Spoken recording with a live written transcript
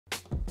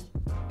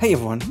Hey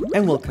everyone,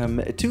 and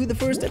welcome to the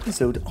first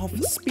episode of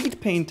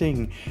speed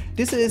painting.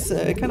 This is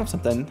kind of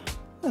something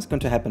that's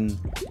going to happen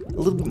a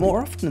little bit more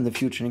often in the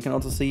future. You can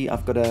also see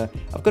I've got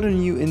a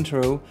new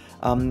intro.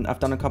 I've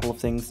done a couple of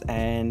things,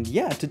 and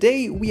yeah,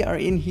 today we are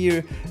in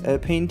here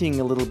painting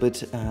a little bit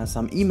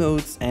some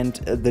emotes and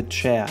the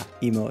chair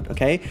emote.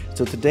 Okay,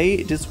 so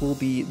today this will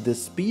be the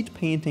speed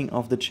painting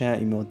of the chair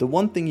emote, the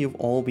one thing you've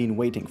all been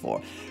waiting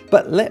for.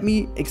 But let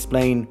me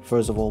explain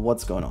first of all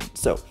what's going on.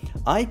 So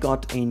I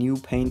got a new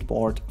paint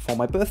board for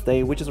my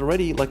birthday, which is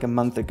already like a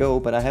month ago,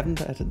 but I haven't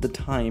had the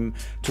time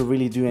to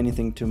really do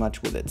anything too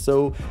much with it.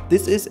 So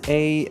this is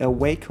a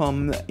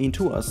Wacom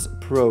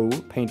Intuos Pro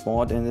paint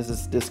board, and this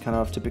is this kind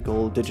of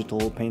typical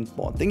digital paint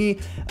board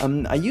thingy.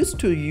 I used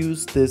to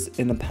use this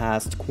in the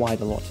past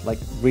quite a lot, like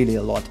really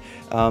a lot,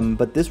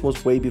 but this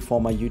was way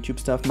before my YouTube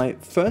stuff. My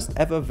first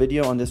ever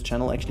video on this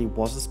channel actually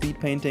was a speed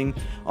painting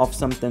of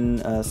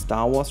something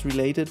Star Wars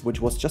related, which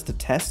was just a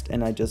test,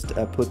 and I just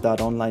put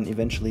that online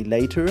eventually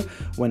later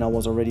when I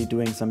was already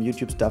doing some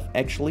YouTube stuff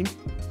actually.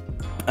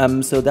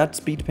 So that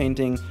speed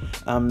painting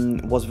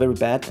was very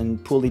bad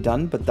and poorly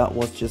done, but that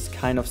was just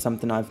kind of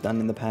something I've done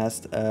in the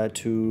past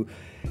to,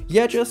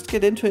 yeah, just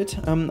get into it.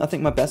 I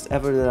think my best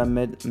ever that I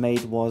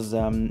made was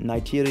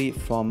Neytiri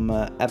from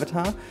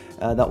Avatar.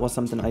 That was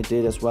something I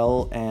did as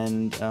well,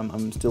 and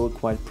I'm still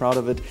quite proud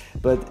of it.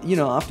 But, you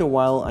know, after a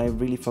while I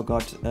really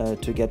forgot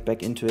to get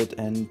back into it,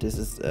 and this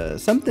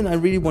is something I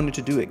really wanted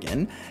to do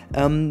again.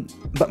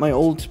 But my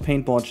old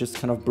paint board just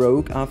kind of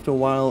broke after a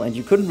while, and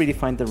you couldn't really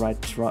find the right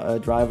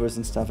drivers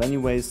and stuff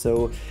anyway.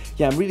 So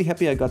yeah, I'm really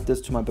happy I got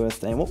this to my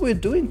birthday. And what we're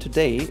doing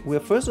today, we're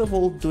first of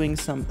all doing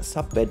some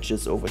sub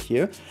badges over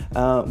here,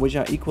 which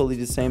are equally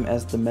the same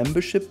as the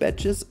membership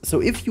badges.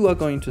 So if you are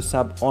going to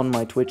sub on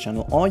my Twitch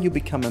channel, or you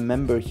become a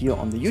member here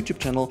on the YouTube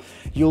channel,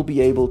 you'll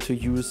be able to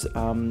use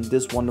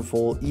this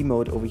wonderful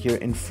emote over here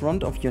in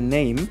front of your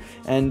name,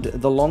 and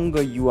the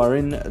longer you are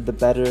in, the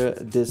better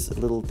this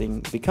little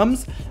thing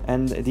becomes.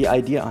 And the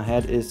idea I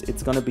had is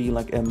it's gonna be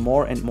like a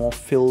more and more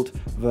filled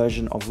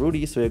version of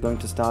Rudi. So you're going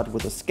to start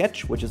with a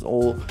sketch, which is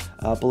all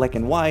black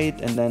and white,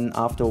 and then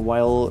after a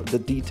while the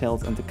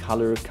details and the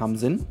color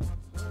comes in.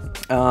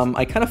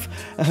 I kind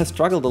of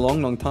struggled a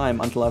long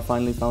time until I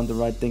finally found the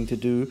right thing to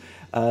do,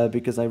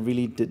 because I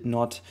really did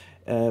not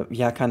I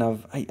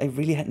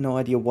really had no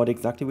idea what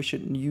exactly we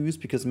should use,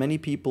 because many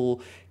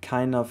people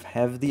kind of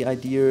have the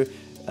idea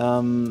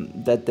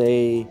that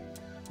they,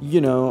 you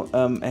know,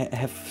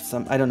 have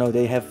some, I don't know,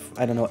 they have,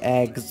 I don't know,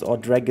 eggs or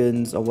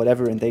dragons or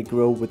whatever, and they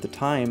grow with the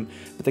time.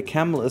 But the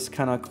camel is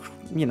kind of,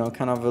 you know,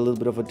 kind of a little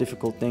bit of a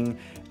difficult thing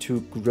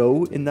to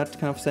grow in that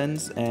kind of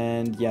sense.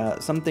 And yeah,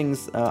 some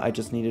things I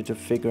just needed to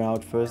figure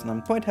out first, and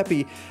I'm quite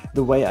happy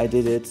the way I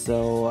did it.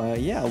 So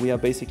yeah, we are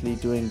basically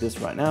doing this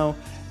right now,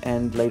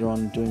 and later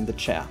on doing the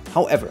chair.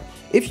 However,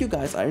 if you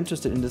guys are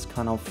interested in this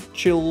kind of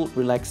chill,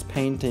 relaxed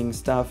painting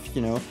stuff,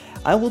 you know,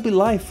 I will be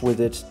live with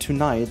it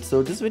tonight.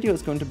 So this video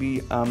is going to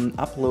be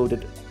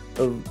uploaded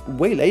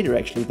way later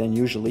actually than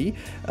usually,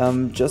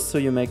 just so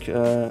you make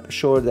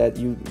sure that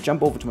you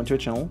jump over to my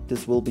Twitch channel.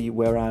 This will be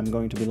where I'm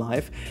going to be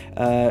live.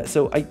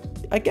 So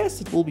I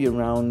guess it will be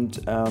around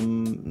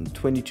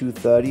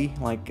 22:30,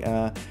 like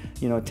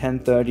you know,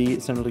 10:30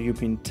 Central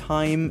European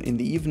time in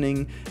the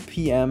evening,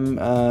 PM.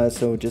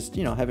 So just,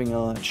 you know, having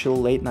a chill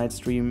late night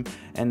stream,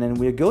 and then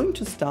we're going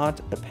to start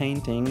a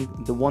painting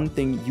the one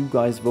thing you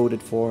guys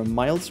voted for,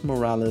 Miles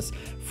Morales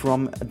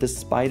from the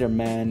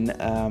Spider-Man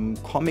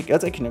comic.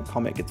 It's actually not a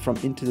comic, it's from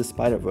Into the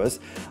Spider-Verse.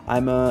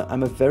 I'm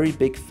a very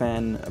big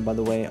fan, by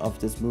the way, of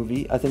this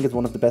movie. I think it's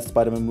one of the best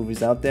Spider-Man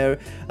movies out there.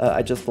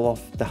 I just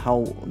love the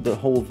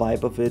whole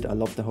vibe of it. I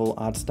love the whole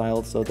art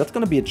style, so that's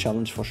gonna be a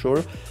challenge for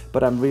sure,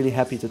 but I'm really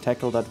happy to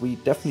tackle that. We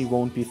definitely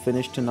won't be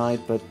finished tonight,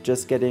 but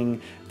just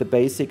getting the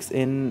basics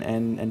in,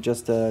 and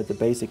just the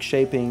basic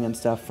shaping and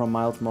stuff from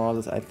Miles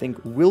Morales, I think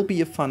will be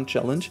a fun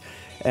challenge,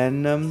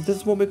 and this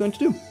is what we're going to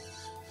do.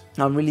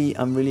 I'm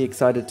really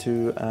excited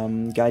to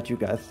guide you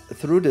guys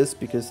through this,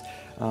 because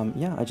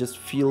yeah, I just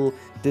feel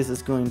this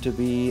is going to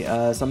be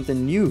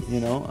something new, you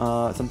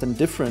know, something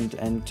different,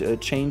 and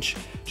change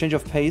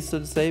of pace, so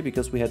to say,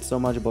 because we had so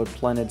much about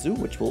Planet Zoo,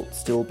 which will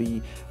still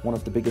be one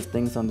of the biggest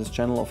things on this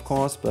channel, of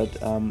course, but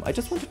I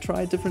just want to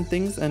try different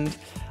things, and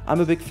I'm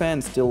a big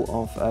fan still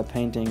of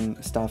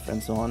painting stuff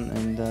and so on,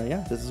 and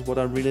yeah, this is what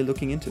I'm really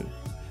looking into.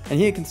 And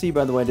here you can see,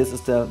 by the way, this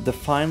is the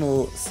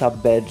final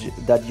sub badge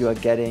that you are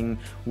getting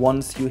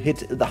once you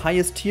hit the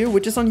highest tier,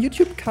 which is on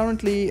YouTube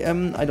currently.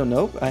 I don't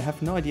know. I have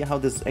no idea how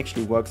this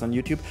actually works on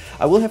YouTube.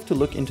 I will have to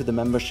look into the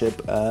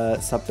membership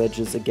sub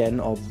badges again,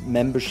 or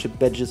membership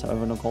badges,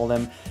 however you want to call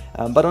them.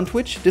 But on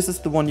Twitch, this is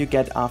the one you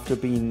get after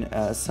being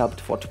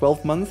subbed for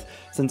 12 months.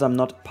 Since I'm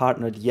not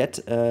partnered yet,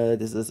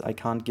 I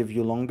can't give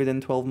you longer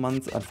than 12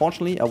 months.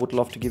 Unfortunately, I would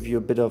love to give you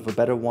a bit of a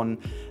better one,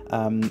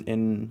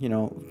 you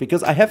know,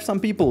 because I have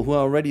some people who are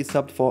already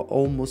already subbed for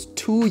almost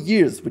 2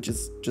 years, which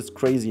is just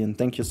crazy, and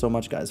thank you so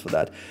much, guys, for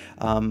that.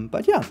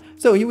 But yeah,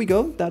 so here we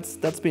go.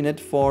 That's been it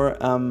for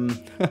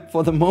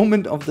for the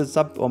moment of the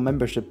sub or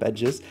membership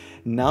badges.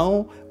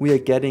 Now we are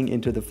getting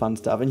into the fun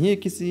stuff, and here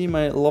you can see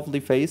my lovely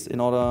face. In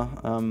order,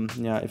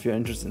 yeah, if you're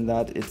interested in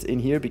that, it's in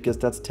here because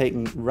that's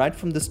taken right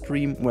from the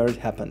stream where it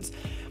happens.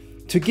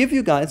 To give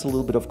you guys a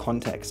little bit of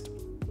context,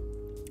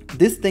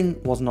 this thing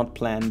was not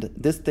planned.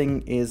 This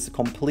thing is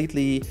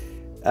completely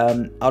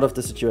out of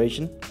the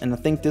situation, and I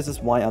think this is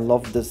why I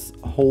love this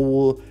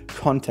whole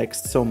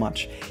context so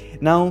much.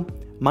 Now,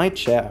 my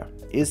chair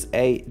is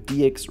a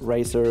DX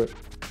Racer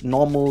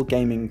normal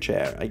gaming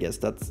chair. I guess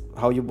that's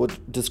how you would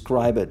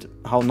describe it,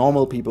 how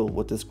normal people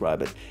would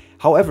describe it.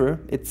 However,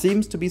 it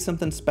seems to be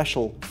something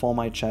special for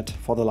my chat,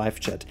 for the live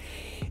chat.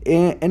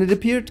 And it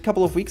appeared a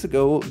couple of weeks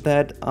ago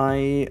that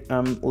I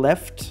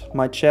left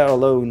my chair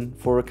alone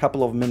for a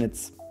couple of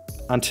minutes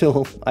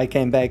until I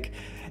came back,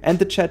 and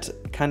the chat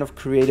kind of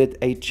created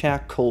a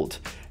chair cult.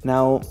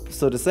 Now,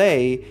 so to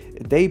say,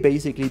 they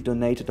basically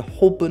donated a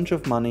whole bunch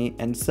of money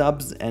and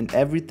subs and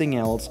everything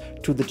else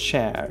to the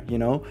chair, you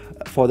know,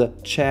 for the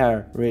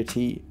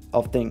charity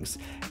of things.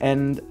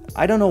 And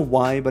I don't know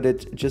why, but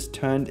it just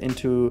turned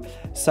into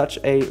such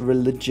a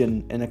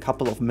religion in a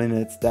couple of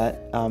minutes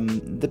that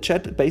the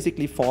chat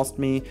basically forced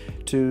me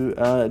to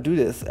do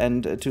this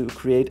and to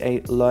create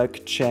a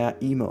lurk chair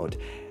emote.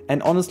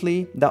 And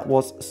honestly, that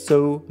was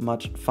so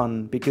much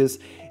fun, because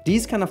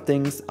these kind of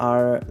things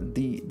are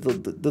the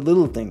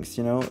little things,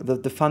 you know,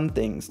 the fun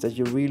things that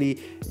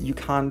you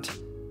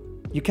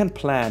can't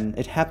plan.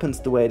 It happens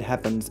the way it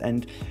happens,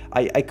 and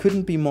I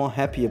couldn't be more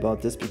happy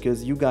about this,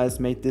 because you guys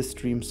made this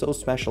stream so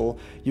special.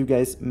 You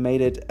guys made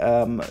it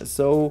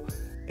so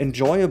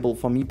enjoyable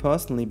for me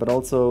personally, but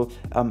also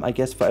I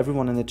guess for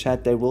everyone in the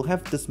chat. They will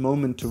have this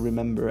moment to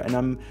remember,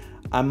 and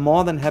I'm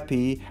more than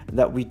happy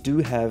that we do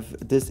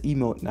have this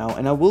emote now,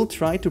 and I will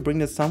try to bring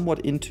this somewhat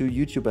into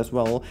YouTube as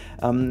well.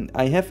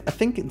 I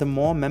think the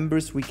more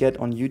members we get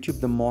on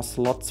YouTube, the more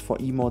slots for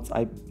emotes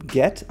I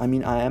get. I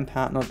mean, I am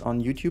partnered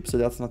on YouTube, so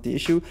that's not the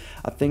issue.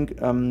 I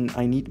think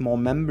I need more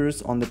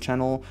members on the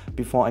channel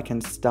before I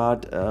can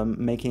start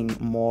making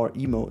more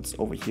emotes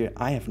over here.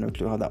 I have no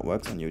clue how that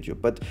works on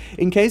YouTube, but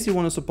in case you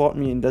want to support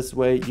me in this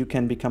way, you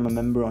can become a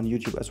member on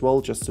YouTube as well.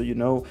 Just so you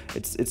know,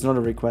 it's not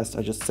a request,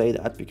 I just say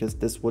that because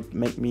this would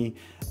make me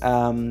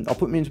or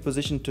put me into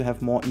position to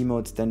have more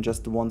emotes than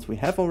just the ones we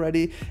have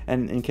already.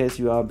 And in case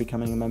you are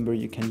becoming a member,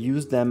 you can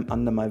use them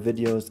under my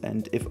videos,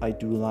 and if I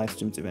do live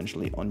streams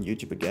eventually on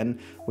YouTube again,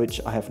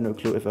 which I have no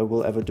clue if I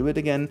will ever do it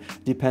again,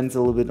 depends a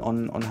little bit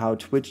on how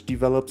Twitch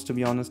develops, to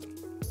be honest.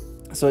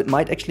 So it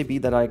might actually be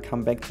that I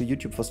come back to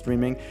YouTube for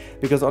streaming,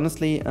 because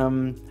honestly,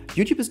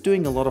 YouTube is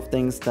doing a lot of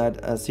things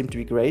that seem to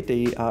be great.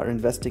 They are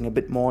investing a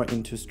bit more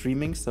into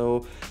streaming,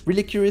 so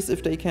really curious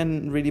if they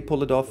can really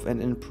pull it off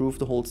and improve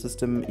the whole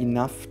system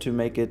enough to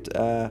make it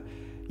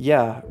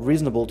yeah,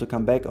 reasonable to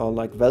come back, or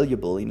like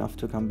valuable enough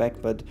to come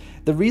back. But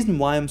the reason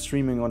why I'm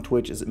streaming on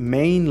Twitch is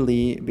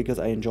mainly because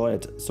I enjoy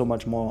it so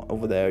much more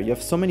over there. You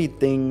have so many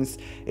things,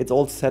 it's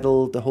all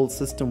settled, the whole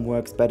system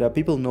works better,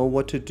 people know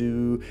what to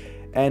do.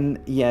 And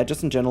yeah,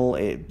 just in general,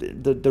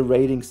 the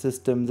rating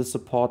system, the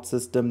support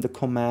system, the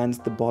commands,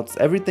 the bots,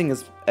 everything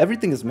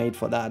is made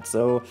for that.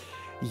 So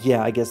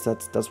yeah, I guess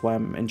that's why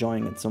I'm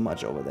enjoying it so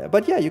much over there.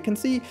 But yeah, you can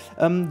see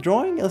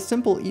drawing a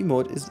simple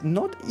emote is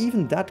not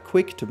even that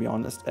quick, to be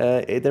honest.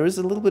 There is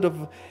a little bit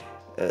of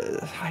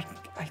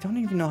I don't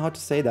even know how to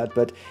say that,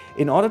 but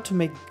in order to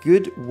make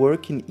good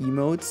working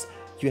emotes,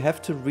 you have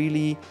to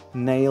really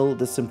nail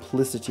the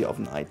simplicity of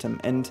an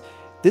item, and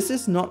this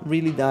is not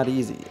really that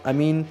easy. I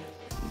mean,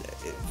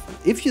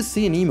 if you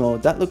see an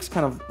emote, that looks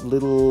kind of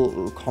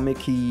little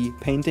comic-y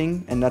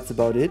painting, and that's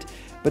about it.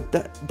 But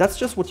that's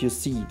just what you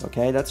see,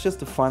 okay? That's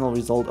just the final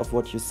result of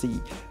what you see.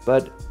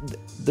 But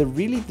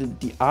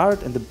the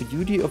art and the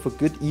beauty of a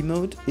good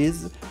emote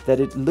is that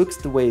it looks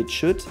the way it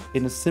should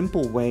in a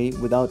simple way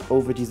without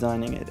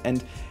over-designing it.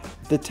 And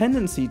the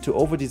tendency to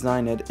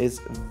over-design it is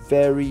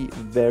very,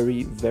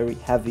 very, very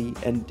heavy,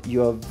 and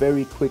you are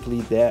very quickly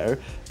there,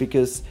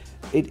 because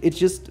it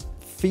just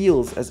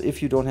feels as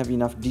if you don't have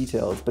enough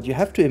details. But you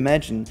have to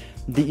imagine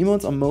the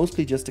emotes are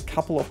mostly just a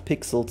couple of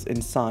pixels in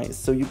size,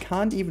 so you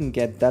can't even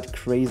get that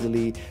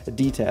crazily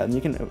detailed. And you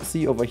can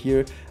see over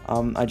here,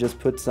 I just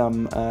put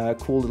some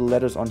cool little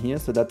letters on here,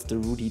 so that's the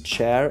Rudi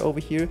chair over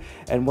here.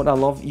 And what I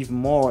love even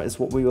more is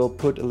what we will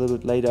put a little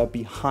bit later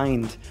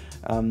behind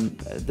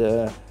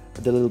the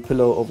little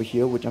pillow over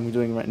here, which I'm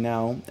doing right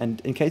now. And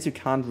in case you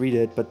can't read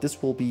it, but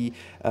this will be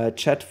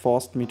chat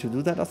forced me to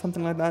do that or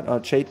something like that, or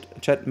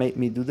chat made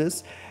me do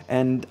this.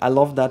 And I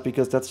love that,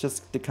 because that's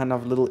just the kind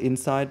of little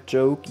inside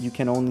joke you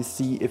can only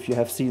see if you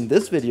have seen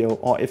this video,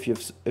 or if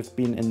you've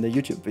been in the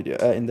YouTube video,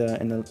 in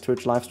the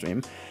Twitch live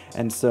stream.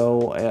 And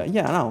so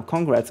yeah, now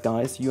congrats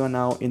guys, you are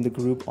now in the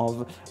group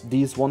of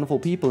these wonderful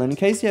people. And in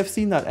case you have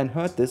seen that and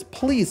heard this,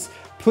 please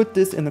put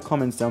this in the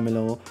comments down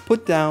below.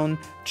 Put down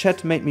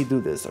chat made me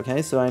do this,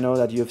 okay? So I know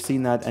that you have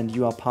seen that and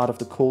you are part of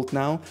the cult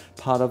now,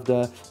 part of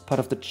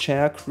the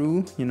chair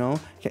crew, you know?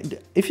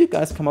 If you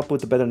guys come up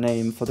with a better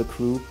name for the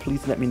crew,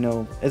 please let me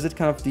know. Is it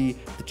kind of the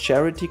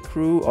charity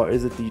crew, or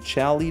is it the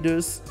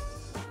cheerleaders?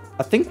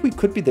 I think we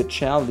could be the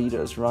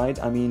cheerleaders,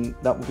 right? I mean,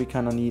 that would be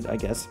kind of neat, I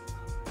guess.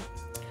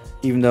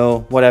 Even though,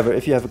 whatever,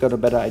 if you have got a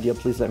better idea,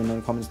 please let me know in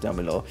the comments down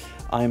below.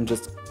 I'm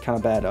just kind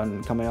of bad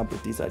on coming up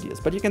with these ideas.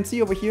 But you can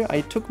see over here,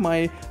 I took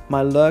my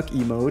lurk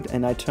emote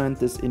and I turned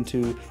this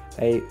into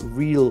a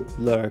real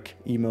lurk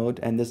emote,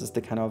 and this is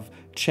the kind of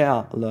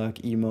chair lurk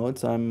emote.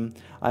 So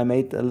I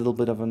made a little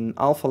bit of an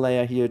alpha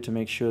layer here to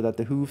make sure that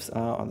the hooves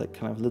are, or the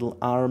kind of little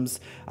arms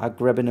are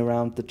grabbing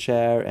around the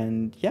chair,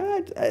 and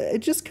yeah, it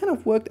just kind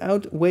of worked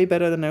out way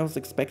better than I was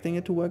expecting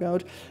it to work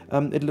out.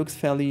 It looks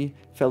fairly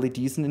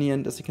decent in the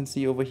end, as you can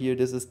see over here.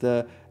 This is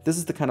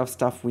the kind of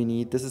stuff we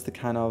need. This is the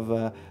kind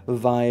of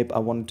vibe I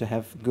wanted to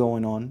have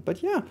going on.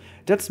 But yeah,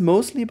 that's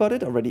mostly about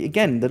it already.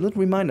 Again, the little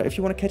reminder, if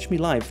you want to catch me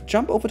live,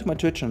 jump over to my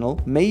Twitch channel.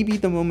 Maybe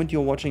the moment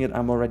you're watching it,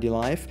 I'm already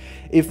live.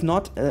 If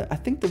not, I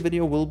think the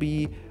video will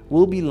be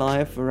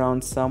live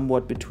around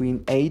somewhat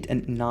between 8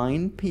 and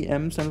 9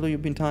 p.m. Central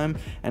European time,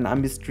 and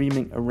I'm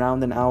streaming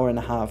around an hour and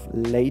a half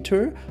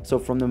later. So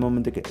from the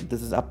moment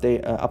this is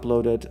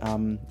uploaded,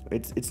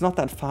 it's not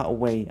that far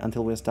away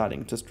until we're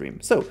starting to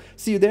stream. So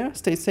see you there,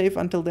 stay safe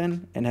until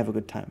then, and have a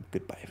good time.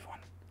 Goodbye, everyone.